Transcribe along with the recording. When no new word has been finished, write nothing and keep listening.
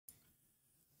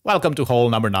Welcome to hole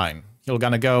number 9. You're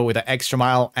gonna go with an extra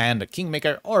mile and a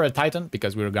kingmaker or a titan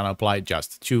because we're gonna apply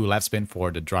just 2 left spin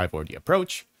for the drive or the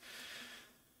approach.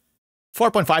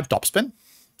 4.5 top spin.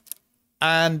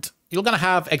 And you're gonna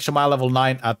have extra mile level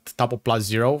 9 at top of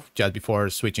 +0 just before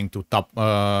switching to top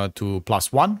to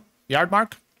 +1 yard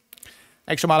mark.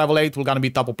 Extra mile level 8 will gonna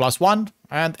be top of +1,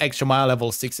 and extra mile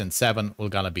level 6 and 7 will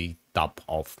gonna be top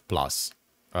of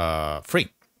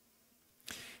 +3.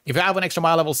 If you have an extra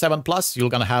mile level 7 plus, you're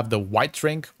gonna have the white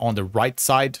ring on the right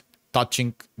side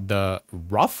touching the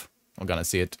rough. We're gonna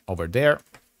see it over there.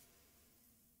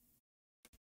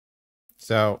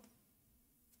 So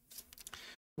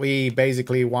we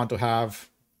basically want to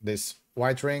have this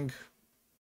white ring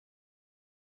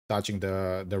touching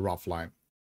the rough line.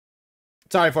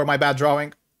 Sorry for my bad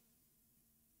drawing.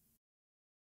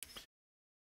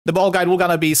 The ball guide will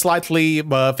gonna be slightly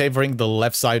favoring the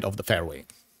left side of the fairway.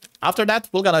 After that,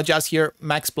 we're gonna adjust here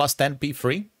max +10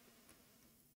 P3.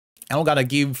 And we're gonna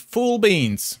give full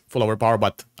beans, full overpower,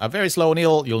 but a very slow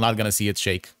nil. You're not gonna see it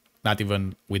shake, not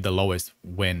even with the lowest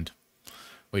wind,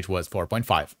 which was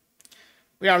 4.5.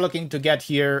 We are looking to get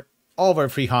here over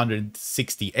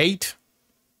 368.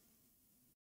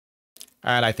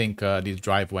 And I think this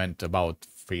drive went about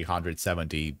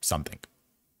 370 something.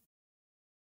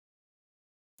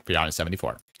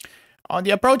 374. On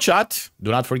the approach shot, do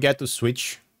not forget to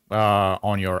switch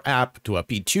on your app to a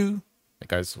P2,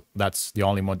 because that's the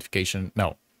only modification.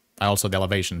 No, also the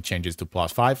elevation changes to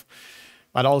 +5,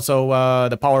 but also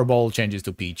the power ball changes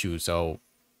to P2. So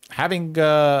having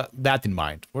that in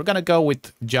mind, we're gonna go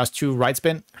with just 2 right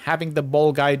spin, having the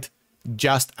ball guide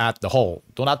just at the hole.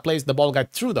 Do not place the ball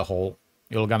guide through the hole.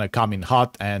 You're gonna come in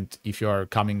hot, and if you're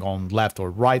coming on left or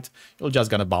right, you're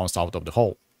just gonna bounce out of the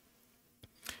hole,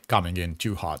 coming in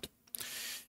too hot.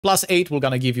 +8, we're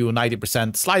gonna give you a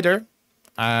 90% slider,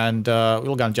 and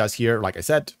we're gonna just here, like I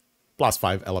said,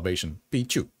 +5 elevation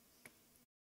P2.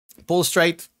 Pull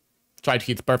straight, try to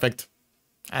hit perfect,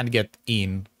 and get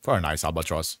in for a nice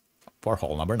albatross for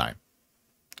hole number 9.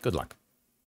 Good luck.